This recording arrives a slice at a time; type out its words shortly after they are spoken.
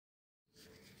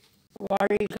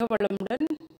வாழ்க வளமுடன்.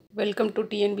 Welcome to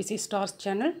TNPSC stars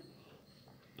channel.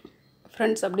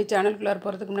 Friends, அப்படி சேனலுக்குள்ளார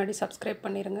போகிறதுக்கு முன்னாடி சப்ஸ்கிரைப்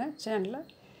பண்ணிடுங்க சேனலை.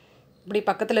 இப்படி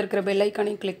பக்கத்தில் இருக்கிற பெல்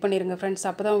ஐக்கானையும் கிளிக் பண்ணிடுங்க ஃப்ரெண்ட்ஸ்.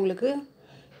 அப்போ தான் உங்களுக்கு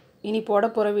இனி போட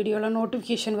போகிற வீடியோவில்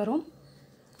நோட்டிஃபிகேஷன் வரும்.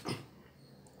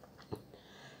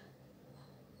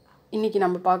 இன்றைக்கி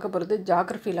நம்ம பார்க்க போகிறது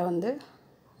ஜாகிரஃபியில்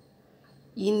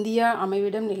இந்தியா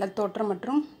அமைவிடம், நிலத்தோற்றம்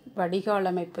மற்றும்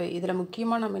வடிகால் அமைப்பு. இதில்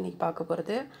முக்கியமாக நம்ம இன்றைக்கி பார்க்க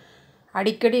போகிறது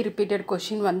அடிக்கடி ரிப்பீட்டட்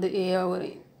கொஷின்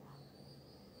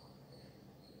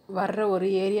வர்ற ஒரு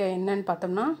ஏரியா என்னன்னு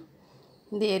பார்த்தோம்னா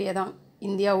இந்த ஏரியா தான்.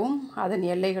 இந்தியாவும் அதன்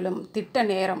எல்லைகளும், திட்ட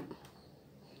நேரம்,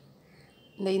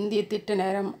 இந்த இந்திய திட்ட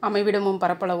நேரம், அமைவிடமும்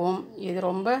பரப்பளவும். இது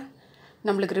ரொம்ப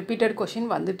நம்மளுக்கு ரிப்பீட்டட்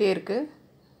கொஷின் வந்துகிட்டே இருக்குது.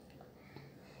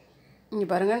 இங்கே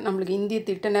பாருங்கள், நம்மளுக்கு இந்திய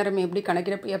திட்ட நேரம் எப்படி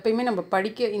கணக்கிட, எப்பயுமே நம்ம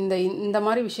படிக்க இந்த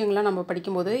மாதிரி விஷயங்கள்லாம் நம்ம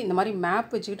படிக்கும்போது இந்த மாதிரி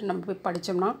மேப் வச்சுக்கிட்டு நம்ம போய்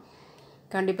படித்தோம்னா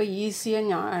கண்டிப்பாக ஈஸியாக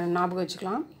ஞாபகம்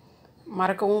வச்சுக்கலாம்,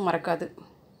 மறக்கவும் மறக்காது.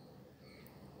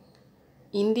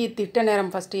 இந்திய திட்ட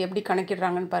நேரம் ஃபஸ்ட்டு எப்படி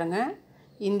கணக்கிடுறாங்கன்னு பாருங்கள்.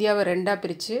 இந்தியாவை ரெண்டாக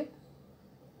பிரித்து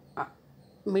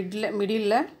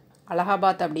மிடில்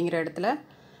அலகாபாத் அப்படிங்கிற இடத்துல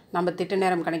நம்ம திட்ட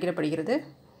நேரம் கணக்கிடப்படுகிறது.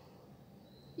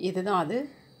 இதுதான்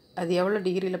அது எவ்வளோ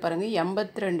டிகிரியில் பாருங்கள்,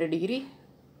 82 டிகிரி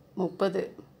 30,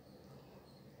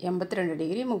 82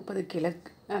 டிகிரி 30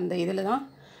 கிழக்கு. அந்த இதில் தான்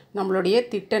நம்மளுடைய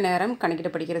திட்ட நேரம்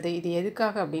கணக்கிடப்படுகிறது. இது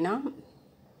எதுக்காக அப்படின்னா,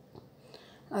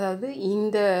 அதாவது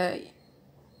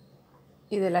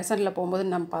இது லெசனில் போகும்போது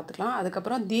நம்ம பார்த்துக்கலாம்.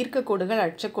 அதுக்கப்புறம் தீர்க்க கோடுகள்,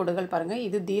 அட்சக்கோடுகள் பாருங்கள்.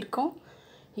 இது தீர்க்கம்,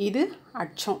 இது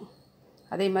அட்சம்.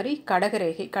 அதே மாதிரி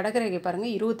கடகரேகை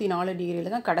பாருங்கள், 24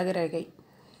 டிகிரியில் தான் கடகரேகை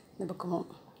இந்த பக்கமும்.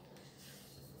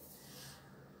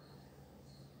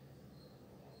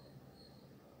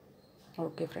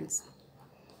 ஓகே ஃப்ரெண்ட்ஸ்,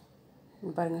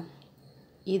 பாருங்கள்,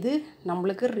 இது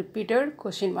நம்மளுக்கு ரிப்பீட்டட்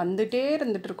கொஷின் வந்துகிட்டே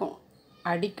இருந்துகிட்ருக்கோம்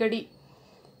அடிக்கடி.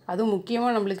 அதுவும்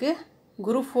முக்கியமாக நம்மளுக்கு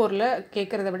குரூப் 4ல்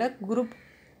கேட்குறத விட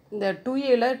இந்த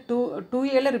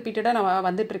 2Aல ரிப்பீட்டடாக நான்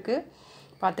வந்துட்டுருக்கு,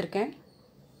 பார்த்துருக்கேன்.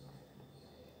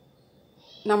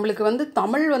 நம்மளுக்கு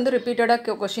தமிழ்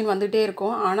ரிப்பீட்டடாக கொஷின் வந்துகிட்டே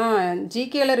இருக்கும். ஆனால்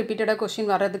ஜிகேயில் ரிப்பீட்டடாக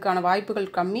கொஷின் வர்றதுக்கான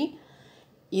வாய்ப்புகள் கம்மி.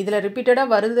 இதில்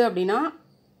ரிப்பீட்டடாக வருது அப்படின்னா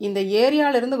இந்த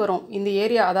ஏரியாவிலேருந்து வரும். இந்த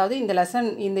ஏரியா, அதாவது இந்த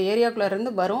லெசன் இந்த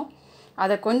ஏரியாக்குள்ளேருந்து வரும்.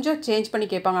 அதை கொஞ்சம் சேஞ்ச் பண்ணி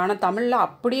கேட்பாங்க. ஆனால் தமிழில்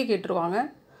அப்படியே கேட்டுருவாங்க.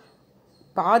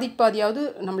 பாதியாவது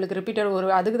நம்மளுக்கு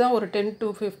ரிப்பீட்டட் அதுக்கு தான் ஒரு 10 to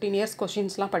 15 இயர்ஸ்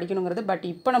கொஷின்ஸ்லாம் படிக்கணுங்கிறது. பட்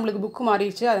இப்போ நம்மளுக்கு புக்கு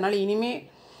மாறிடுச்சு, அதனால் இனிமேல்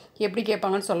எப்படி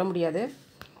கேட்பாங்கன்னு சொல்ல முடியாது.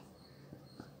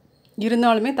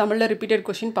 இருந்தாலுமே தமிழில் ரிப்பீட்டட்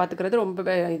கொஷின் பார்த்துக்கிறது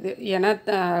ரொம்ப இது. ஏன்னா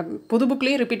புது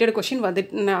புக்லேயும் ரிப்பீட்டட் கொஷின்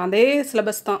அதே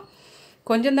சிலபஸ் தான்,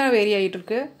 கொஞ்சம் தான் வேரி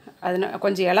ஆகிட்டுருக்கு. அது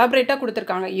கொஞ்சம் எலாபரேட்டாக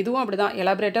கொடுத்துருக்காங்க. இதுவும் அப்படி தான்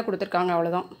எலாபரேட்டாக கொடுத்துருக்காங்க,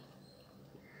 அவ்வளோதான்.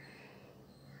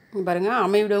 பாருங்கள்,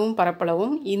 அமைவிடமும்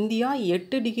பரப்பளவும். இந்தியா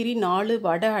 8 டிகிரி 4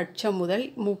 வட அச்சம் முதல்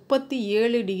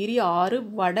 37 டிகிரி 6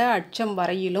 வட அச்சம்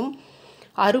வரையிலும்,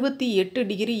 68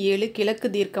 டிகிரி 7 கிழக்கு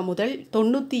தீர்க்கம் முதல்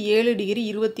 97 டிகிரி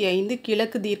 25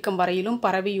 கிழக்கு தீர்க்கம் வரையிலும்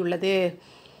பரவியுள்ளது.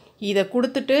 இதை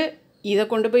கொடுத்துட்டு இதை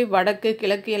கொண்டு போய் வடக்கு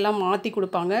கிழக்கு எல்லாம் மாற்றி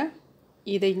கொடுப்பாங்க.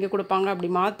 இதை இங்கே கொடுப்பாங்க,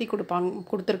 அப்படி மாற்றி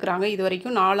கொடுத்துருக்குறாங்க. இது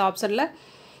வரைக்கும் 4 ஆப்ஷனில்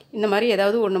இந்த மாதிரி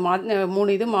ஏதாவது ஒன்று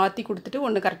 3 இது மாற்றி கொடுத்துட்டு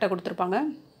ஒன்று கரெக்டாக கொடுத்துருப்பாங்க.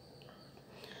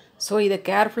 ஸோ இதை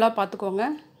கேர்ஃபுல்லாக பார்த்துக்கோங்க.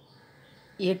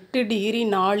 8 டிகிரி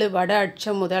 4 வட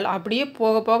அச்சம் முதல், அப்படியே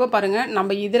போக போக பாருங்கள்,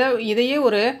 நம்ம இதையே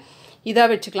ஒரு இதாக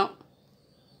வச்சுக்கலாம்.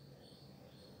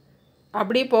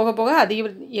 அப்படியே போக போக அதிக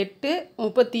 8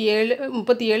 37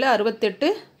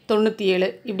 68 97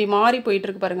 இப்படி மாறி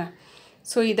போயிட்டுருக்கு பாருங்கள்.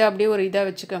 ஸோ இதை அப்படியே ஒரு இதாக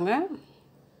வச்சுக்கோங்க.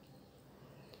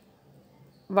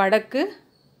 வடக்கு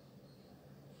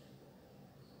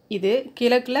இது,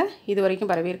 கிழக்கில் இது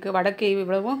வரைக்கும் பரவியிருக்கு. வடக்கு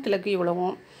இவ்வளவும், கிழக்கு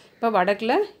இவ்வளவும். இப்போ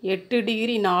வடக்கில் 8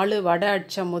 டிகிரி 4 வட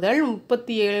அச்சம் முதல்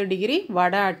 37 டிகிரி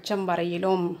வட அச்சம்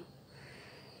வரையிலும்.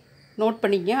 நோட்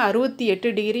பண்ணிக்க.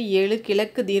 68 டிகிரி 7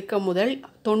 கிழக்கு தீர்க்கம் முதல்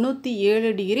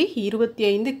 97 டிகிரி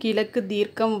 25 கிழக்கு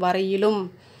தீர்க்கம் வரையிலும்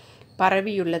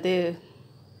பரவியுள்ளது.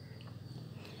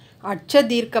 அச்ச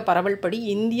தீர்க்க பரவல் படி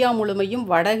இந்தியா முழுமையும்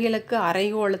வடகிழக்கு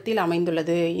அரைகோளத்தில்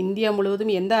அமைந்துள்ளது. இந்தியா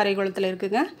முழுவதும் எந்த அரைகோளத்தில்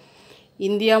இருக்குதுங்க?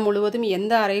 இந்தியா முழுவதும்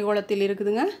எந்த அரைகோளத்தில்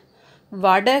இருக்குதுங்க?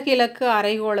 வடகிழக்கு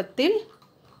அரைகோளத்தில்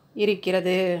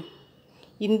இருக்கிறது.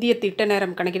 இந்திய திட்ட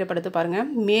நேரம் கணக்கிடப்படுது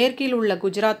பாருங்கள். மேற்கில் உள்ள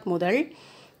குஜராத் முதல்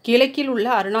கிழக்கில் உள்ள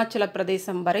அருணாச்சல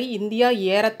பிரதேசம் வரை இந்தியா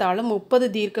ஏறத்தாழ 30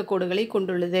 தீர்க்க கோடுகளை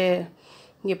கொண்டுள்ளது.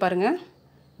 இங்கே பாருங்கள்,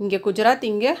 இங்கே குஜராத்,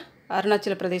 இங்கே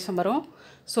அருணாச்சல பிரதேசம் வரும்.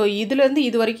 ஸோ இதுலேருந்து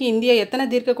இது வரைக்கும் இந்தியா எத்தனை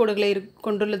தீர்க்க கோடுகளை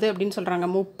கொண்டுள்ளது அப்படின்னு சொல்கிறாங்க?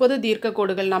 30 தீர்க்க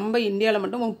கோடுகள். நம்ம இந்தியாவில்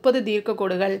மட்டும் 30 தீர்க்க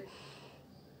கோடுகள்.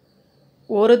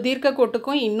 ஒரு தீர்க்க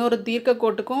கோட்டுக்கும் இன்னொரு தீர்க்க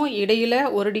கோட்டுக்கும் இடையில்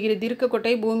 1 டிகிரி தீர்க்க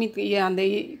கோட்டை பூமி அந்த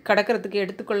கடக்கிறதுக்கு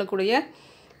எடுத்துக்கொள்ளக்கூடிய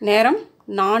நேரம்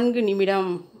 4 நிமிடம்.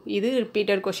 இது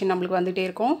ரிப்பீட்டட் கொஷின் நம்மளுக்கு வந்துகிட்டே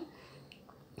இருக்கும்.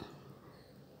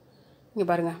 இங்கே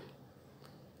பாருங்கள்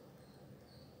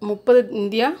 30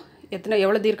 இந்தியா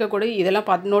எவ்வளோ தீர்க்கக்கோடு இதெல்லாம்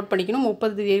பார்த்து நோட் பண்ணிக்கணும்.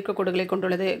 30 தீர்க்கக்கோடுகளை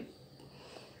கொண்டுள்ளது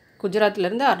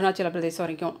குஜராத்திலிருந்து அருணாச்சல பிரதேசம்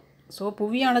வரைக்கும். ஸோ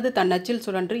புவியானது தன் அச்சில்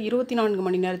சுழன்று 24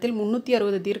 மணி நேரத்தில்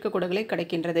 360 தீர்க்கக்கோடுகளை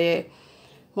கடக்கின்றது.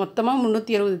 மொத்தமாக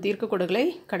 360 தீர்க்கக்கோடுகளை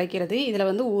கடக்கிறது. இதில்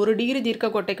வந்து 1 டிகிரி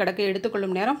தீர்க்கக்கோட்டை கடக்க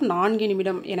எடுத்துக்கொள்ளும் நேரம் 4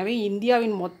 நிமிடம். எனவே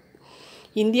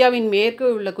இந்தியாவின் மேற்கு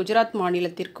உள்ள குஜராத்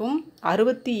மாநிலத்திற்கும்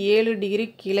 67 டிகிரி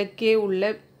கிழக்கே உள்ள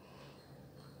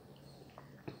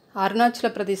அருணாச்சல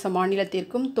பிரதேச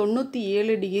மாநிலத்திற்கும்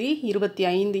 97 டிகிரி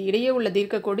 25 இடையே உள்ள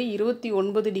தீர்க்கக்கோடு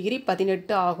 29 டிகிரி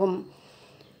 18 ஆகும்.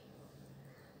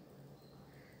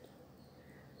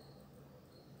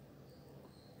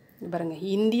 பாருங்க,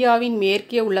 இந்தியாவின்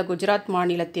மேற்கே உள்ள குஜராத்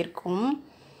மாநிலத்திற்கும்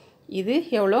இது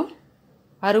எவ்வளோ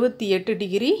 68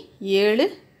 டிகிரி 7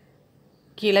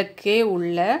 கிழக்கே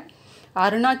உள்ள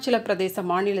அருணாச்சல பிரதேச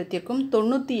மாநிலத்திற்கும்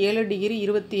 97 டிகிரி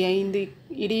 25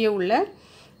 இடையே உள்ள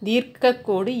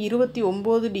தீர்க்கக்கோடு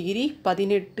 29 டிகிரி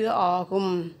 18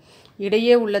 ஆகும்.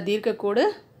 இடையே உள்ள தீர்க்கக்கோடு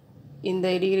இந்த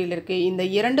டிகிரியில் இருக்குது. இந்த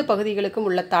 2 பகுதிகளுக்கும்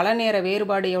உள்ள தலநேர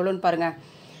வேறுபாடு எவ்வளோன்னு பாருங்கள்.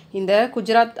 இந்த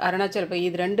குஜராத் அருணாச்சல்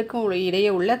இது ரெண்டுக்கும் இடையே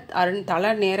உள்ள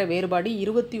தலநேர வேறுபாடு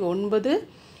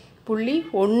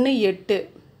 29.18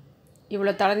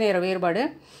 இவ்வளோ தலநேர வேறுபாடு.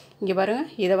 இங்கே பாருங்கள்,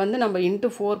 இதை வந்து நம்ம இன்ட்டு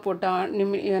 4 போட்டால்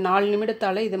 4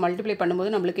 நிமிடத்தால் இதை மல்டிப்ளை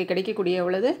பண்ணும்போது நம்மளுக்கு கிடைக்கக்கூடிய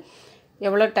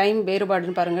எவ்வளோ டைம்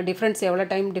வேறுபாடுன்னு பாருங்கள். டிஃப்ரென்ஸ் எவ்வளோ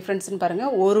டைம் டிஃப்ரென்ஸ்னு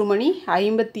பாருங்கள். 1 மணி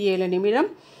 57 நிமிடம்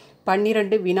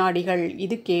 12 வினாடிகள்.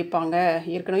 இது கேட்பாங்க,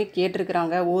 ஏற்கனவே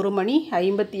கேட்டிருக்கிறாங்க. 1 மணி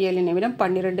 57 நிமிடம்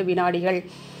 12 வினாடிகள்.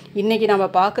 இன்றைக்கி நம்ம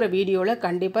பார்க்குற வீடியோவில்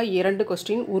கண்டிப்பாக 2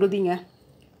 கொஸ்டின் உறுதிங்க.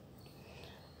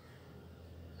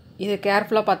 இது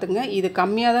கேர்ஃபுல்லாக பார்த்துங்க. இது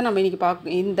கம்மியாக தான் நம்ம இன்றைக்கி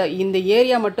இந்த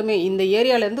ஏரியா மட்டுமே, இந்த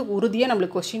ஏரியாவிலேருந்து உறுதியாக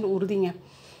நம்மளுக்கு கொஸ்டின் உறுதிங்க.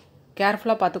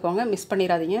 கேர்ஃபுல்லாக பார்த்துக்கோங்க, மிஸ்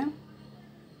பண்ணிடாதீங்க.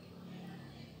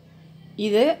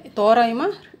 இது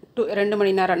தோராயமாக 2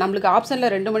 மணி நேரம். நம்மளுக்கு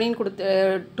ஆப்ஷனில் 2 மணின்னு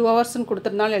 2 ஹவர்ஸ்ன்னு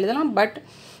கொடுத்துருந்தாலும் எழுதலாம். பட்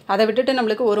அதை விட்டுட்டு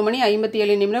நம்மளுக்கு 1 மணி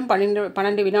 57 நிமிடம்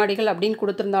 12 வினாடிகள் அப்படின்னு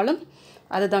கொடுத்துருந்தாலும்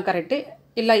அதுதான் கரெக்டு.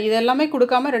 இல்லை இது எல்லாமே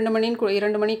கொடுக்காம 2 மணி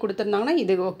கொடுத்துருந்தாங்கன்னா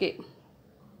இது ஓகே.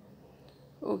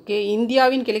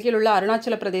 இந்தியாவின் கிழக்கில் உள்ள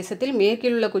அருணாச்சல பிரதேசத்தில்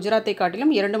மேற்கில் உள்ள குஜராத்தை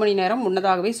காட்டிலும் 2 மணி நேரம்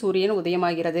முன்னதாகவே சூரியன்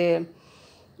உதயமாகிறது.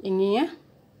 இங்கே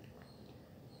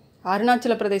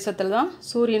அருணாச்சல பிரதேசத்தில் தான்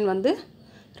சூரியன் வந்து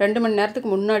 2 மணி நேரத்துக்கு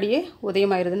முன்னாடியே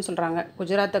உதயமாயிருதுன்னு சொல்கிறாங்க,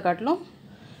 குஜராத்தை காட்டிலும்.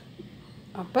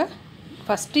 அப்போ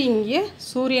ஃபஸ்ட்டு இங்கே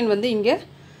சூரியன் வந்து இங்கே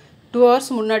 2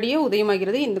 ஹவர்ஸ் முன்னாடியே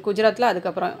உதயமாகிறது இந்த குஜராத்தில்.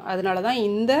 அதுக்கப்புறம் அதனால தான்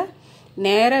இந்த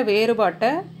நேர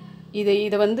வேறுபாட்டை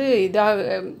இதை வந்து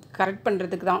கரெக்ட்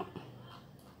பண்ணுறதுக்கு தான்.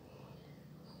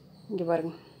 இங்கே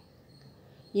பாருங்கள்,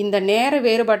 இந்த நேர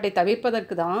வேறுபாட்டை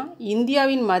தவிர்ப்பதற்கு தான்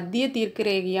இந்தியாவின் மத்திய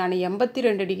தீர்க்கரேகையான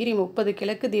 82 டிகிரி 30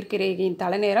 கிழக்கு தீர்க்கரேகையின்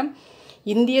தலைநேரம்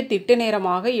இந்திய திட்ட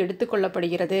நேரமாக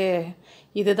எடுத்துக்கொள்ளப்படுகிறது.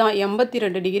 இதுதான்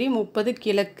 82 டிகிரி 30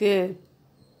 கிழக்கு.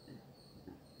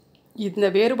 இந்த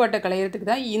வேறுபாட்டை களையிறதுக்கு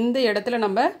தான் இந்த இடத்துல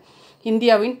நம்ம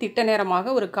இந்தியாவின் திட்ட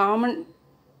நேரமாக ஒரு காமன்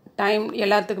டைம்,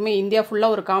 எல்லாத்துக்குமே இந்தியா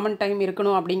ஃபுல்லாக ஒரு காமன் டைம்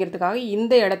இருக்கணும் அப்படிங்கிறதுக்காக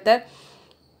இந்த இடத்த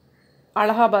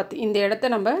அலகாபாத் இந்த இடத்த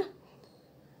நம்ம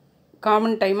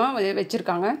காமன் டைமாக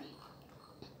வச்சுருக்காங்க.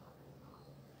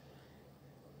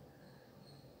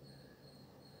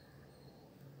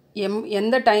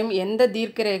 எந்த டைம் எந்த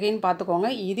தீர்க்கரேகைன்னு பார்த்துக்கோங்க.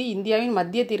 இது இந்தியாவின்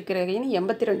மத்திய தீர்க்கரேகையின்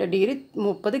 82 டிகிரி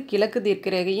 30 கிழக்கு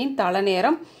தீர்க்கரேகையின்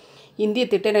தலைநேரம் இந்திய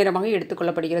திட்ட நேரமாக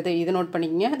எடுத்துக்கொள்ளப்படுகிறது. இது நோட்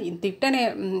பண்ணிக்கங்க.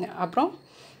 அப்புறம்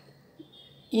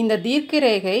இந்த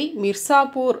தீர்க்கரேகை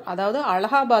மிர்சாப்பூர், அதாவது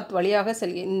அலகாபாத் வழியாக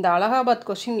இந்த அலகாபாத்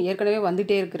கொஸ்டின் ஏற்கனவே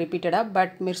வந்துகிட்டே இருக்குது ரிப்பீட்டடாக.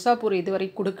 பட் மிர்சாப்பூர் இதுவரை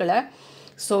கொடுக்கல.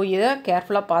 ஸோ இதை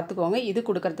கேர்ஃபுல்லாக பார்த்துக்கோங்க. இது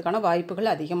கொடுக்கறதுக்கான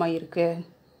வாய்ப்புகள் அதிகமாக இருக்குது.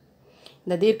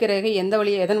 இந்த தீர்க்கரேகை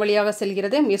எதன் வழியாக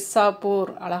செல்கிறது?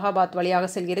 மிர்சாப்பூர் அலகாபாத் வழியாக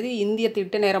செல்கிறது. இந்திய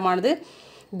திட்ட நேரமானது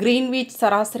கிரீன்விச்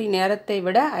சராசரி நேரத்தை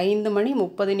விட 5 மணி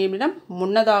 30 நிமிடம்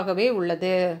முன்னதாகவே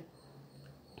உள்ளது.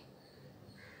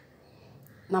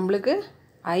 நம்மளுக்கு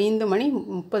 5 மணி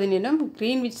 30 நிமிடம்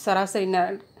கிரீன்விச் சராசரி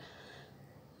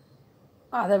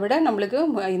அதை விட நம்மளுக்கு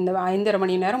இந்த 5.5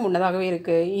 மணி நேரம் முன்னதாகவே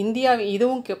இருக்குது. இந்தியா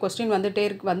இதுவும் கொஸ்டின்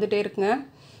வந்துகிட்டே இருக்குங்க.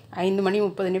 5 மணி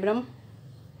 30 நிமிடம்.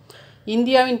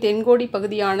 இந்தியாவின் தென்கோடி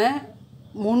பகுதியான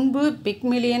முன்பு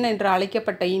பிக்மிலியன் என்று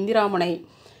அழைக்கப்பட்ட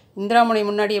இந்திராமுனை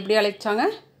முன்னாடி எப்படி அழைச்சாங்க?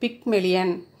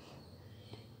 பிக்மிலியன்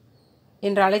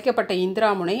என்று அழைக்கப்பட்ட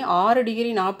இந்திராமுனை 6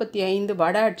 டிகிரி 45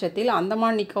 வட அட்சத்தில்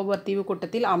அந்தமான் நிக்கோபார்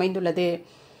தீவுக்கூட்டத்தில் அமைந்துள்ளது.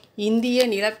 இந்திய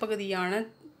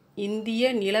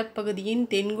நிலப்பகுதியின்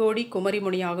தென்கோடி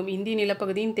குமரிமுனையாகும். இந்திய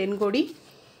நிலப்பகுதியின் தென்கோடி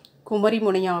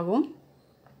குமரிமுனையாகும்.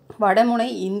 வடமுனை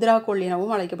இந்திராகோள்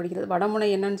எனவும் அழைக்கப்படுகிறது. வடமுனை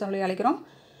என்னன்னு சொல்லி அழைக்கிறோம்?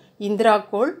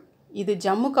 இந்திராகோள். இது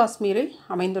ஜம்மு காஷ்மீரில்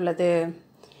அமைந்துள்ளது.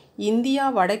 இந்தியா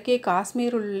வடக்கே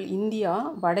காஷ்மீரில்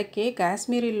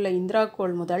உள்ள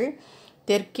இந்திராகோல் முதல்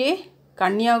தெற்கே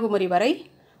கன்னியாகுமரி வரை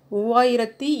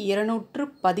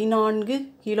 3214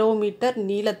 கிலோமீட்டர்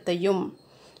நீளத்தையும்,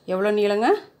 எவ்வளோ நீளங்க?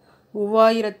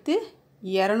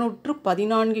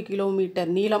 3214 கிலோமீட்டர்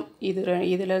நீளம்.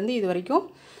 இதிலேருந்து இது வரைக்கும்,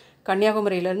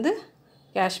 கன்னியாகுமரியிலேருந்து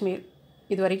காஷ்மீர்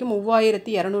இது வரைக்கும்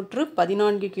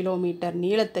 3214 கிலோமீட்டர்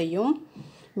நீளத்தையும்,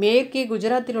 மேற்கே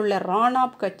குஜராத்தில் உள்ள ரான்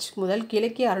ஆஃப் கட்ச் முதல்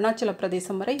கிழக்கே அருணாச்சல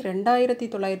பிரதேசம் வரை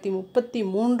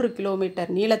 2933 கிலோமீட்டர்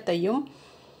நீளத்தையும்,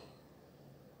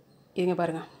 இதுங்க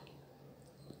பாருங்கள்,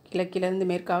 கிழக்கிலிருந்து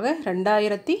மேற்காக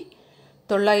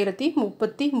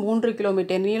 2933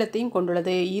 கிலோமீட்டர் நீளத்தையும்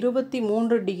கொண்டுள்ளது.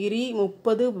 23 டிகிரி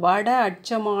 30 வட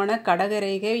அட்சமான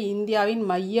கடகரேகை இந்தியாவின்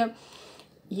மையம்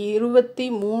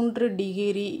 23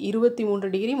 டிகிரி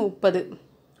 30,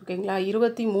 ஓகேங்களா?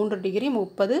 23 டிகிரி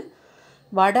 30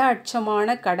 வட அட்சமான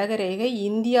கடகரேகை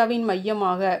இந்தியாவின்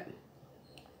மையமாக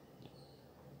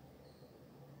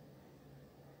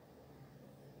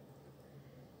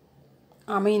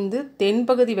அமைந்து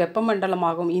தென்பகுதி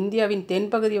வெப்பமண்டலமாகும். இந்தியாவின்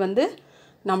தென்பகுதி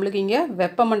நம்மளுக்கு இங்கே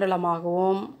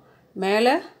வெப்பமண்டலமாகவும்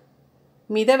மேலே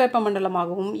மித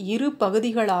வெப்பமண்டலமாகவும் இரு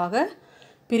பகுதிகளாக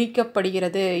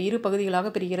பிரிக்கப்படுகிறது.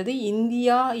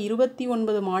 இந்தியா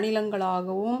 29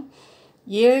 மாநிலங்களாகவும்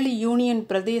 7 யூனியன்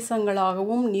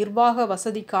பிரதேசங்களாகவும் நிர்வாக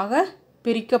வசதிக்காக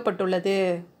பிரிக்கப்பட்டுள்ளது.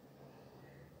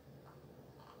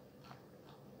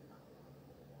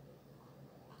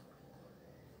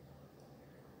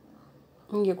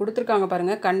 இங்கே கொடுத்துருக்காங்க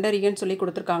பாருங்கள், கண்டறிகன்னு சொல்லி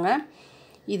கொடுத்துருக்காங்க.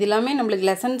 இது எல்லாமே நம்மளுக்கு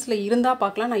லெசன்ஸில் இருந்தால்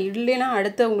பார்க்கலாம், நான் இல்லைன்னா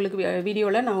அடுத்த உங்களுக்கு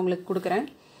வீடியோவில் நான் உங்களுக்கு கொடுக்குறேன்.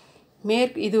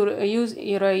 இது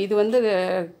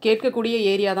கேட்கக்கூடிய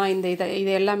ஏரியா தான்.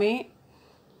 இது எல்லாமே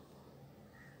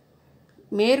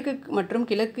மேற்கு மற்றும்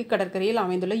கிழக்கு கடற்கரையில்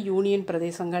அமைந்துள்ள யூனியன்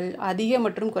பிரதேசங்கள், அதிக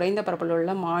மற்றும் குறைந்த பரப்பளவில்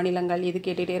உள்ள மாநிலங்கள். இது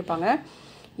கேட்டுகிட்டே இருப்பாங்க.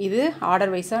 இது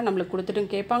ஆர்டர் வைஸாக நம்மளுக்கு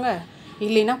கொடுத்துட்டும் கேட்பாங்க,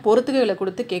 இல்லைன்னா பொறுத்துகளை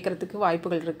கொடுத்து கேட்குறதுக்கு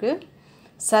வாய்ப்புகள் இருக்குது.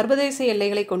 சர்வதேச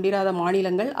எல்லைகளை கொண்டிராத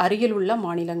மாநிலங்கள், அருகில் உள்ள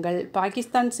மாநிலங்கள்.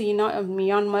 பாகிஸ்தான், சீனா,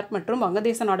 மியான்மர் மற்றும்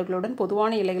வங்கதேச நாடுகளுடன்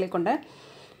பொதுவான எல்லைகளை கொண்ட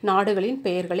நாடுகளின்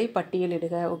பெயர்களை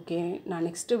பட்டியலிடுக. ஓகே, நான்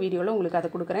நெக்ஸ்ட்டு வீடியோவில் உங்களுக்கு அதை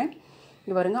கொடுக்குறேன்.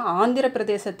 இங்கே பாருங்க, ஆந்திர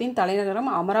பிரதேசத்தின் தலைநகரம்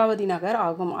அமராவதி நகர்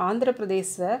ஆகும். ஆந்திர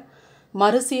பிரதேச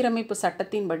மறுசீரமைப்பு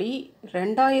சட்டத்தின்படி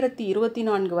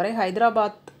 2024 வரை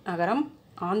ஹைதராபாத் நகரம்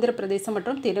ஆந்திர பிரதேசம்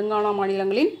மற்றும் தெலுங்கானா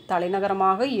மாநிலங்களின்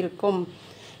தலைநகரமாக இருக்கும்.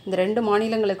 இந்த 2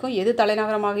 மாநிலங்களுக்கும் எது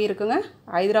தலைநகரமாக இருக்குங்க?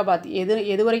 ஹைதராபாத்.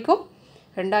 எது வரைக்கும்?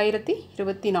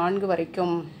 2024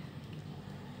 வரைக்கும்.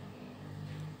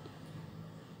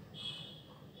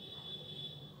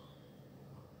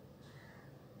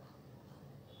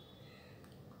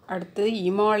 அடுத்து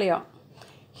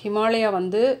ஹிமாலயா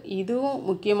இதுவும்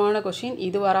முக்கியமான கொஷின்.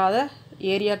 இது வராத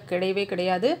ஏரியா கிடையவே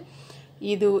கிடையாது.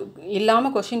 இது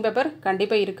இல்லாமல் கொஷின் பேப்பர்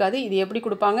கண்டிப்பாக இருக்காது. இது எப்படி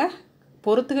கொடுப்பாங்க?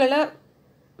 பொறுத்துகளை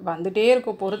வந்துகிட்டே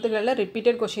இருக்கும். பொறுத்துகளில்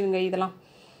ரிப்பீட்டட் கொஷினுங்க. இதெல்லாம்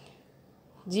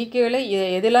ஜிகேவில்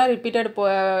எதெல்லாம் ரிப்பீட்டட்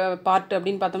பார்ட்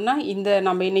அப்படின்னு பார்த்தோம்னா,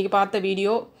 நம்ம இன்றைக்கி பார்த்த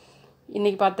வீடியோ,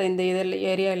 இன்றைக்கி பார்த்த இந்த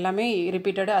ஏரியா எல்லாமே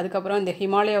ரிப்பீட்டடு. அதுக்கப்புறம் இந்த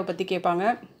ஹிமாலயாவை பற்றி கேட்பாங்க.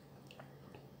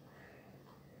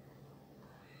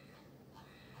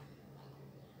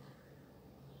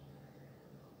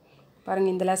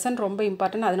 பாருங்கள், இந்த லெசன் ரொம்ப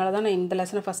இம்பார்ட்டன்ட். அதனால தான் நான் இந்த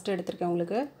லெசனை ஃபஸ்ட்டு எடுத்திருக்கேன்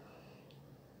உங்களுக்கு.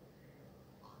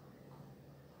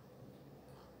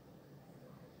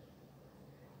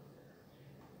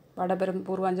 வடபெரும்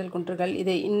பூர்வாஞ்சல் குன்றுகள்.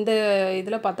 இந்த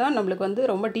இதில் பார்த்தா நம்மளுக்கு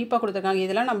ரொம்ப டீப்பாக கொடுத்துருக்காங்க.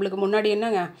 இதெல்லாம் நம்மளுக்கு முன்னாடி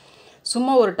என்னங்க,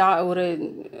 சும்மா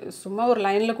ஒரு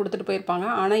லைனில் கொடுத்துட்டு போயிருப்பாங்க.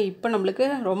 ஆனால் இப்போ நம்மளுக்கு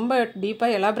ரொம்ப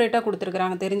டீப்பாக எலாபரேட்டாக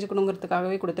கொடுத்துருக்குறாங்க,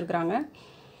 தெரிஞ்சுக்கணுங்கிறதுக்காகவே கொடுத்துருக்குறாங்க.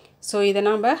 ஸோ இதை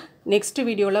நம்ம நெக்ஸ்ட்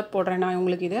வீடியோவில் போடுறேன் நான்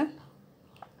உங்களுக்கு. இதை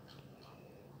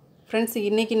ஃப்ரெண்ட்ஸ்,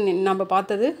 இன்றைக்கி நம்ம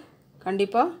பார்த்தது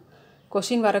கண்டிப்பாக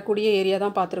கொஷின் வரக்கூடிய ஏரியா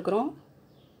தான் பார்த்துருக்குறோம்.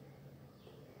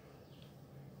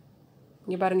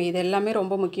 இங்கே பாருங்கள், இது எல்லாமே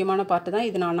ரொம்ப முக்கியமான பார்ட்டு தான்.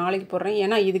 இது நான் நாளைக்கு போடுறேன்.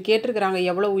 ஏன்னா இது கேட்டிருக்கிறாங்க,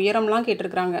 எவ்வளோ உயரம்லாம்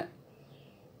கேட்டிருக்கிறாங்க.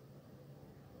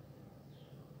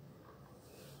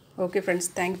 Okay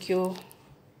friends, thank you.